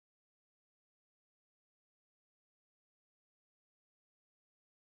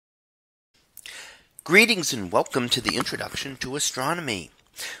Greetings and welcome to the Introduction to Astronomy.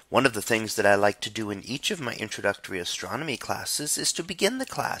 One of the things that I like to do in each of my introductory astronomy classes is to begin the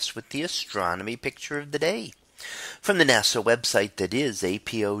class with the astronomy picture of the day from the NASA website, that is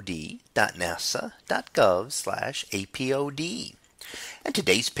apod.nasa.gov/apod. And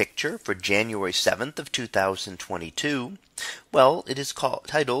today's picture for January 7th of 2022, well, it is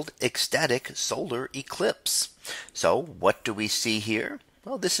titled Ecstatic Solar Eclipse. So what do we see here?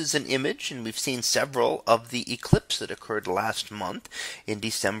 Well, this is an image, and we've seen several of the eclipse that occurred last month in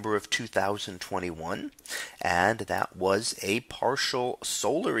December of 2021. And that was a partial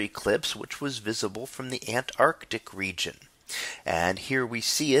solar eclipse, which was visible from the Antarctic region. And here we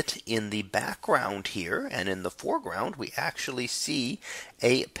see it in the background here, and in the foreground we actually see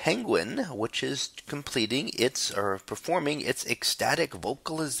a penguin which is performing its ecstatic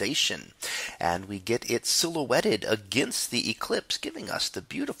vocalization, and we get it silhouetted against the eclipse, giving us the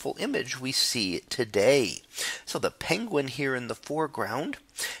beautiful image we see today. So the penguin here in the foreground,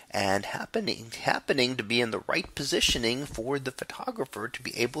 and happening to be in the right positioning for the photographer to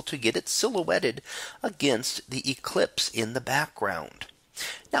be able to get it silhouetted against the eclipse in the background.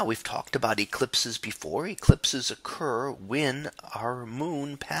 Now, we've talked about eclipses before. Eclipses occur when our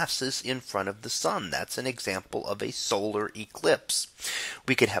moon passes in front of the sun. That's an example of a solar eclipse.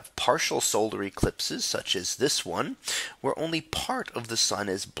 We could have partial solar eclipses, such as this one, where only part of the sun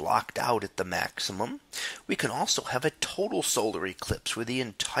is blocked out at the maximum. We can also have a total solar eclipse, where the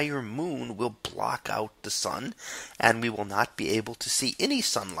entire moon will block out the sun, and we will not be able to see any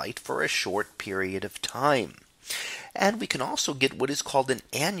sunlight for a short period of time. And we can also get what is called an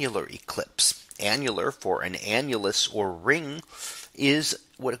annular eclipse. Annular, for an annulus or ring, is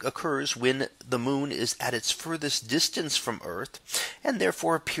what occurs when the moon is at its furthest distance from Earth, and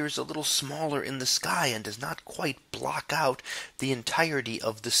therefore appears a little smaller in the sky and does not quite block out the entirety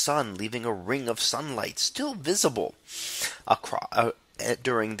of the sun, leaving a ring of sunlight still visible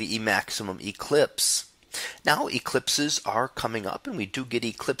during the maximum eclipse. Now, eclipses are coming up, and we do get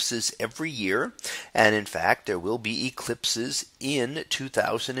eclipses every year. And in fact, there will be eclipses in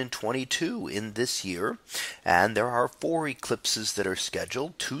 2022 in this year. And there are 4 eclipses that are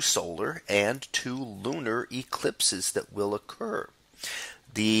scheduled, 2 solar and 2 lunar eclipses that will occur.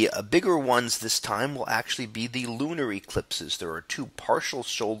 The bigger ones this time will actually be the lunar eclipses. There are 2 partial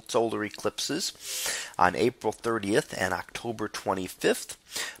solar eclipses on April 30th and October 25th.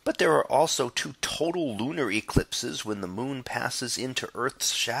 But there are also 2 total lunar eclipses when the moon passes into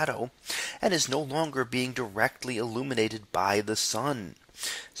Earth's shadow and is no longer being directly illuminated by the sun.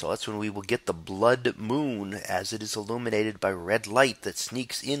 So that's when we will get the blood moon, as it is illuminated by red light that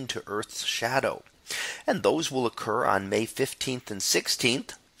sneaks into Earth's shadow. And those will occur on May 15th and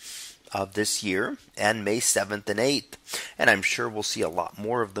 16th of this year, and May 7th and 8th. And I'm sure we'll see a lot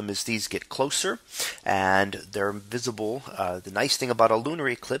more of them as these get closer, and they're visible. The nice thing about a lunar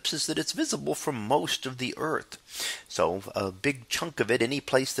eclipse is that it's visible from most of the Earth. So a big chunk of it, any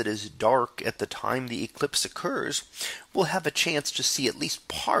place that is dark at the time the eclipse occurs, will have a chance to see at least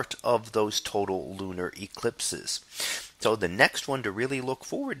part of those total lunar eclipses. So the next one to really look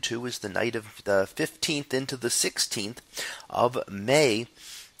forward to is the night of the 15th into the 16th of May,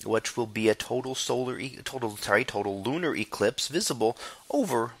 which will be a total lunar eclipse visible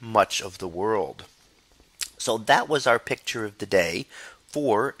over much of the world. So that was our picture of the day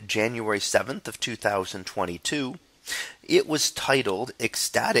for January 7th of 2022. It was titled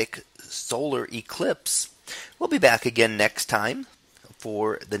Ecstatic Solar Eclipse. We'll be back again next time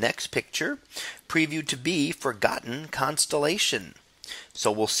for the next picture, previewed to be Forgotten Constellation.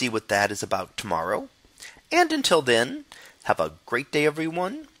 So we'll see what that is about tomorrow. And until then, have a great day,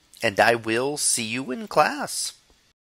 everyone, and I will see you in class.